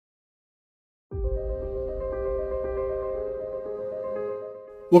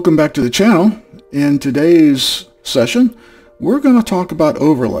Welcome back to the channel. In today's session, we're going to talk about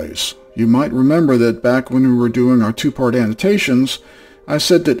overlays. You might remember that back when we were doing our two-part annotations, I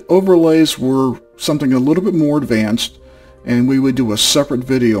said that overlays were something a little bit more advanced, and we would do a separate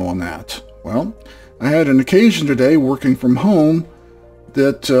video on that. Well, I had an occasion today working from home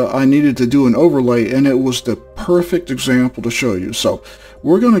that I needed to do an overlay, and it was the perfect example to show you. So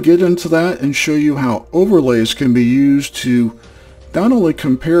we're going to get into that and show you how overlays can be used to not only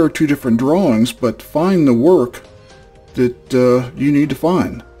compare two different drawings, but find the work that you need to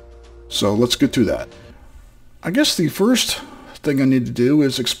find. So let's get to that. I guess the first thing I need to do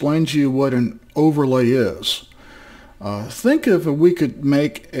is explain to you what an overlay is. Think if we could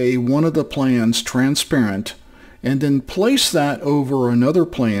make one of the plans transparent and then place that over another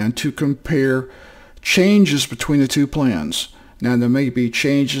plan to compare changes between the two plans. Now there may be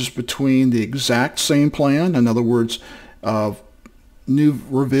changes between the exact same plan. In other words, new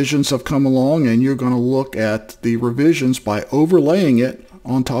revisions have come along and you're going to look at the revisions by overlaying it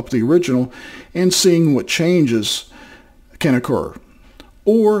on top of the original and seeing what changes can occur.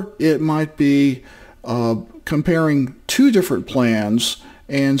 Or it might be comparing two different plans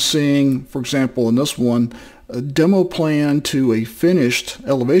and seeing, for example, in this one, a demo plan to a finished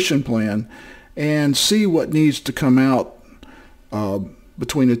elevation plan and see what needs to come out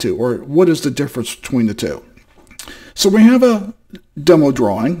between the two, or what is the difference between the two. So we have a demo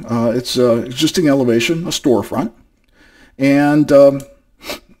drawing. It's an existing elevation, a storefront, and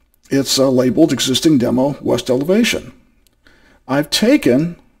it's labeled existing demo west elevation. I've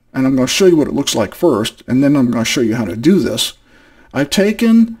taken, and I'm going to show you what it looks like first, and then I'm going to show you how to do this. I've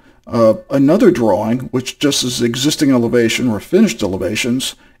taken another drawing, which just is existing elevation or finished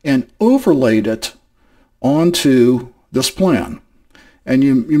elevations, and overlaid it onto this plan. And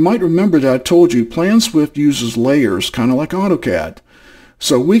you might remember that I told you PlanSwift uses layers, kind of like AutoCAD.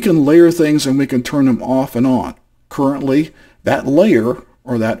 So we can layer things and we can turn them off and on. Currently, that layer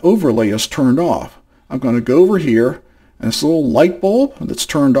or that overlay is turned off. I'm going to go over here, and this little light bulb that's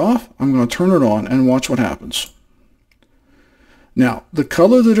turned off, I'm going to turn it on and watch what happens. Now, the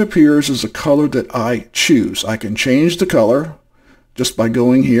color that appears is a color that I choose. I can change the color just by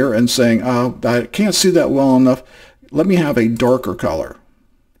going here and saying, I can't see that well enough. Let me have a darker color,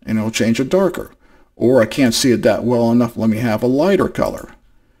 and it'll change it darker. Or I can't see it that well enough. Let me have a lighter color,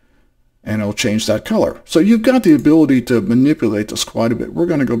 and it'll change that color. So you've got the ability to manipulate this quite a bit. We're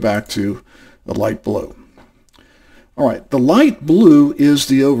going to go back to the light blue. All right, the light blue is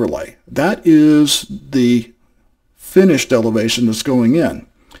the overlay. That is the finished elevation that's going in.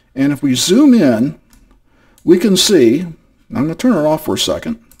 And if we zoom in, we can see, I'm going to turn it off for a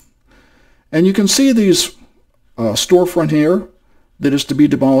second, and you can see these storefront here that is to be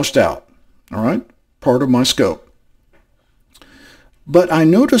demolished out. All right, part of my scope. But I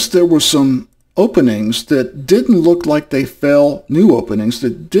noticed there were some openings that didn't look like they fell, new openings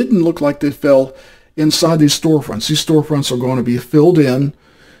that didn't look like they fell inside these storefronts. These storefronts are going to be filled in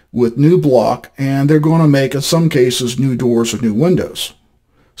with new block, and they're going to make, in some cases, new doors or new windows.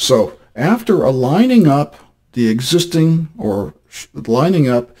 So after aligning up the existing, or lining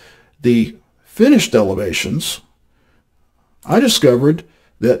up the finished elevations, I discovered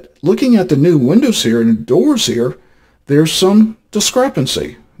that looking at the new windows here and doors here, there's some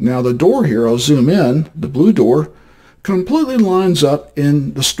discrepancy. Now the door here, I'll zoom in, the blue door, completely lines up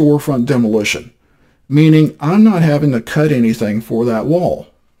in the storefront demolition, meaning I'm not having to cut anything for that wall.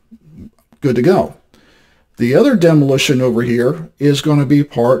 Good to go. The other demolition over here is going to be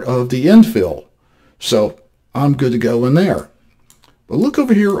part of the infill, so I'm good to go in there. But look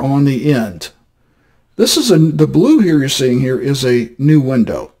over here on the end. This is the blue here you're seeing here is a new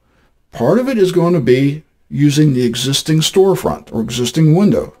window. Part of it is going to be using the existing storefront or existing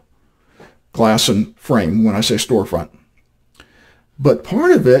window, glass and frame when I say storefront. But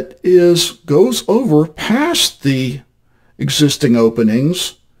part of it goes over past the existing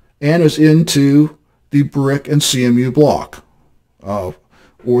openings and is into the brick and CMU block or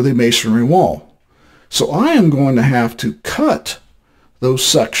the masonry wall. So I am going to have to cut those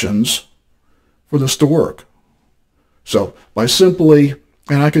sections for this to work. So by simply,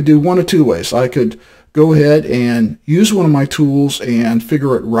 and I could do one of two ways. I could go ahead and use one of my tools and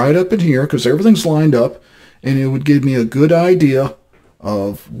figure it right up in here because everything's lined up, and it would give me a good idea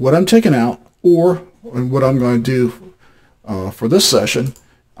of what I'm taking out, or what I'm going to do for this session.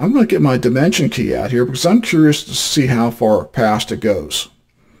 I'm going to get my dimension key out here because I'm curious to see how far past it goes.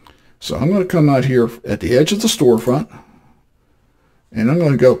 So I'm going to come out here at the edge of the storefront, and I'm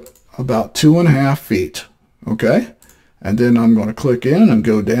going to go about 2.5 feet. Okay, and then I'm going to click in and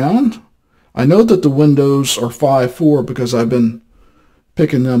go down. I know that the windows are 5'4" because I've been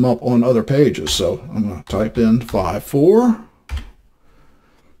picking them up on other pages. So I'm going to type in 5.4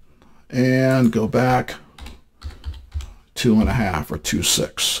 and go back 2.5 or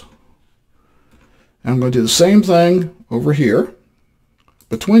 2.6. I'm going to do the same thing over here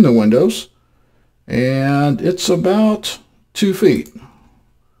between the windows, and it's about 2 feet.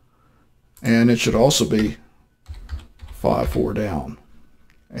 And it should also be 5.4 down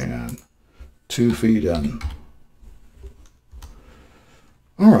and 2 feet in.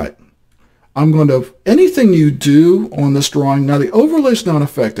 All right. I'm going to, anything you do on this drawing, now the overlay is not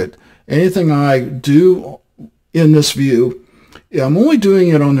affected. Anything I do in this view, I'm only doing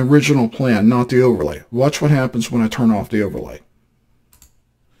it on the original plan, not the overlay. Watch what happens when I turn off the overlay.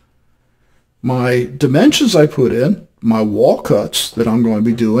 My dimensions I put in, my wall cuts that I'm going to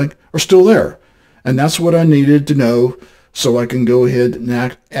be doing, are still there. And that's what I needed to know so I can go ahead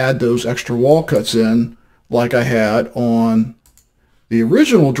and add those extra wall cuts in like I had on the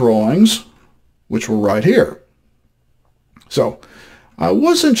original drawings, which were right here. So I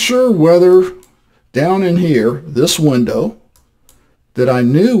wasn't sure whether down in here, this window that I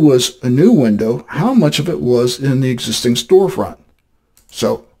knew was a new window, how much of it was in the existing storefront.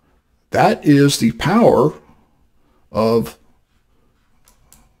 So that is the power of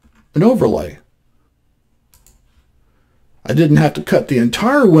an overlay. I didn't have to cut the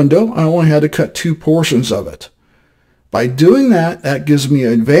entire window. I only had to cut 2 portions of it. By doing that, that gives me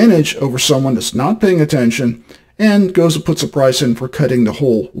an advantage over someone that's not paying attention and goes and puts a price in for cutting the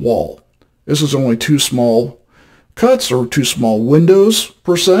whole wall. This is only 2 small cuts or 2 small windows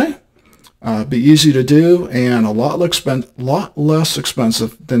per se. Be easy to do and a lot less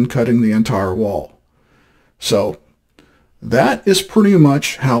expensive than cutting the entire wall. So that is pretty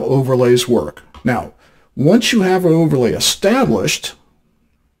much how overlays work. Now, once you have an overlay established,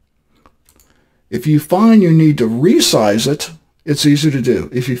 if you find you need to resize it, it's easy to do.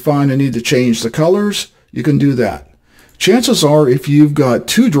 If you find you need to change the colors, you can do that. Chances are if you've got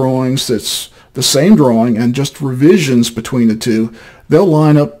 2 drawings that's the same drawing and just revisions between the 2, they'll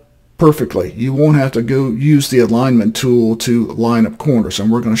line up perfectly. You won't have to go use the alignment tool to line up corners,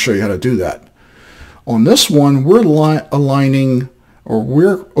 and we're going to show you how to do that. On this one, we're aligning, or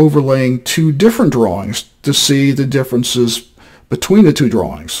we're overlaying 2 different drawings to see the differences between the 2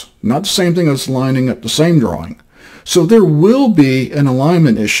 drawings. Not the same thing as lining up the same drawing. So there will be an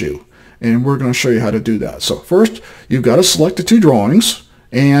alignment issue, and we're going to show you how to do that. So first, you've got to select the 2 drawings,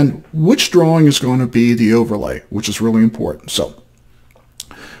 and which drawing is going to be the overlay, which is really important. So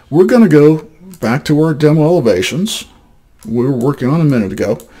we're going to go back to our demo elevations we were working on a minute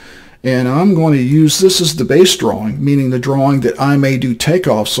ago, and I'm going to use this as the base drawing, meaning the drawing that I may do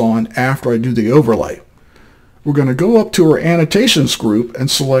takeoffs on after I do the overlay. We're going to go up to our annotations group and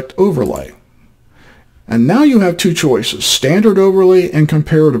select overlay. And now you have 2 choices, standard overlay and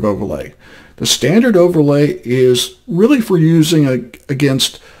comparative overlay. The standard overlay is really for using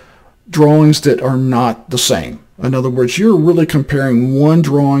against drawings that are not the same. In other words, you're really comparing one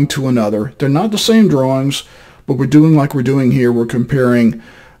drawing to another. They're not the same drawings, but we're doing like we're doing here. We're comparing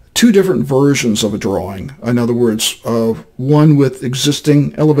 2 different versions of a drawing. In other words, one with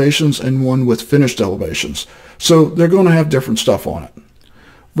existing elevations and one with finished elevations. So they're going to have different stuff on it.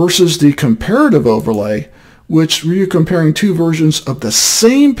 Versus the comparative overlay, which you're comparing 2 versions of the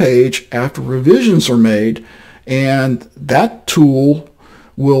same page after revisions are made, and that tool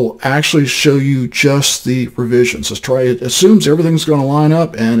will actually show you just the revisions. It assumes everything's going to line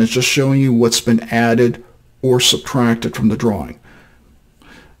up, and it's just showing you what's been added or subtracted from the drawing.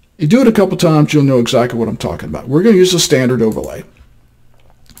 You do it a couple times, you'll know exactly what I'm talking about. We're going to use the standard overlay.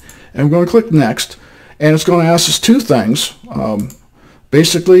 And we're going to click Next, and it's going to ask us 2 things.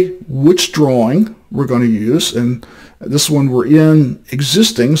 Basically, which drawing we're going to use, and this one we're in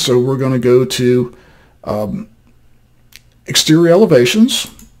existing, so we're going to go to Exterior Elevations,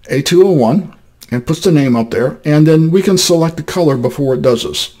 A201, and puts the name up there, and then we can select the color before it does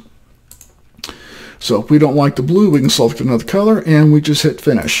this. So if we don't like the blue, we can select another color, and we just hit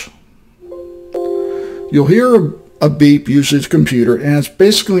Finish. You'll hear a beep, usually it's a computer, and it's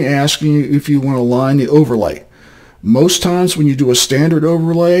basically asking you if you want to align the overlay. Most times when you do a standard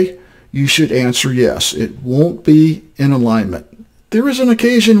overlay, you should answer yes. It won't be in alignment. There is an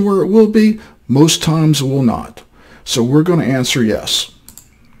occasion where it will be, most times it will not. So we're going to answer yes.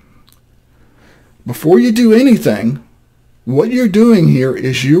 Before you do anything, what you're doing here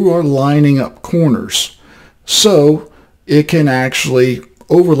is you are lining up corners. So it can actually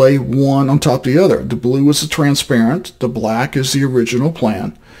overlay one on top of the other. The blue is the transparent, the black is the original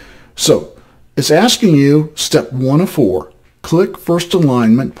plan. So it's asking you, step 1 of 4, click first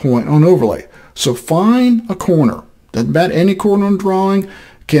alignment point on overlay. So find a corner. Doesn't matter, any corner on the drawing.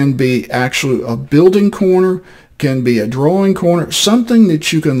 Can be actually a building corner, can be a drawing corner, something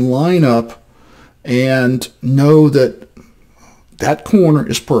that you can line up and know that that corner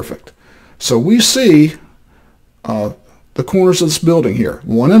is perfect. So we see the corners of this building here,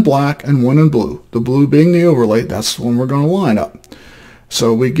 one in black and one in blue. The blue being the overlay, that's the one we're going to line up.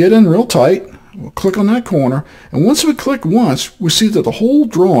 So we get in real tight, we'll click on that corner, and once we click once, we see that the whole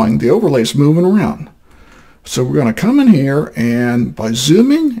drawing, the overlay, is moving around. So we're going to come in here, and by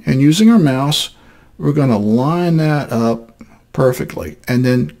zooming and using our mouse, we're going to line that up perfectly, and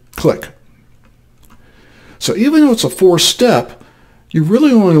then click. So even though it's a 4-step, you're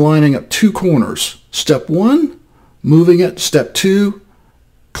really only lining up 2 corners. Step 1, moving it. Step 2,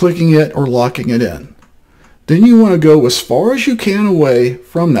 clicking it or locking it in. Then you want to go as far as you can away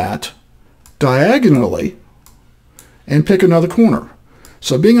from that, diagonally, and pick another corner.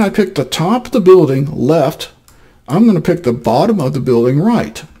 So being I picked the top of the building left, I'm going to pick the bottom of the building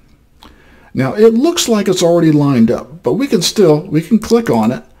right. Now it looks like it's already lined up, but we can click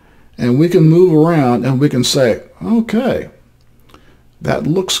on it and we can move around and we can say, okay, that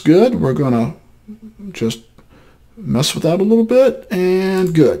looks good. We're going to just mess with that a little bit,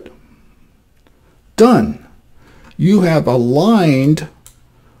 and good. Done. You have aligned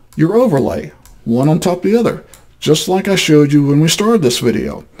your overlay, one on top of the other, just like I showed you when we started this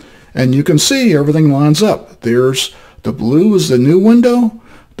video. And you can see everything lines up. There's the blue is the new window,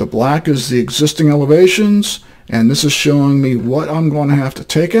 the black is the existing elevations, and this is showing me what I'm going to have to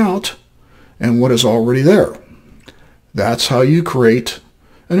take out and what is already there. That's how you create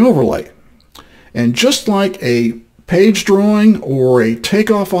an overlay. And just like a page drawing or a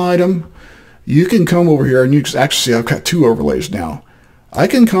takeoff item, you can come over here and you can actually see I've got 2 overlays now. I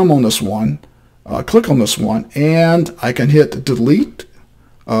can come on this one, click on this one, and I can hit delete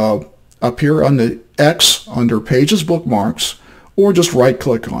up here on the X under Pages Bookmarks, or just right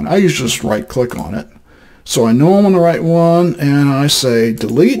click on it. I usually just right click on it. So I know I'm on the right one, and I say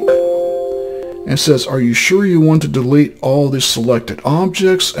delete. And it says, are you sure you want to delete all the selected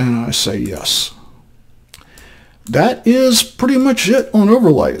objects? And I say yes. That is pretty much it on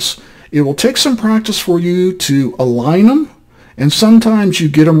overlays. It will take some practice for you to align them, and sometimes you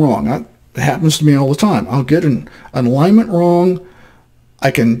get them wrong. That happens to me all the time. I'll get an alignment wrong. I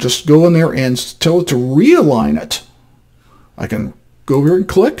can just go in there and tell it to realign it. I can go over here and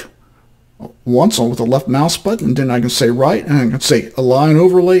click once with the left mouse button, then I can say right, and I can say align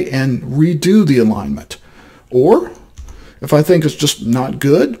overlay and redo the alignment. Or if I think it's just not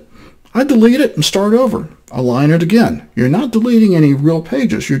good, I delete it and start over. Align it again. You're not deleting any real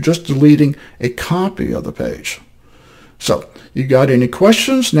pages. You're just deleting a copy of the page. So, you got any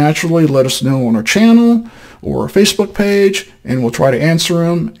questions? Naturally, let us know on our channel or our Facebook page, and we'll try to answer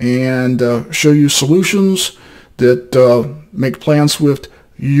them and show you solutions that make PlanSwift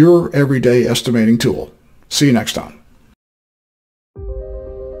your everyday estimating tool. See you next time.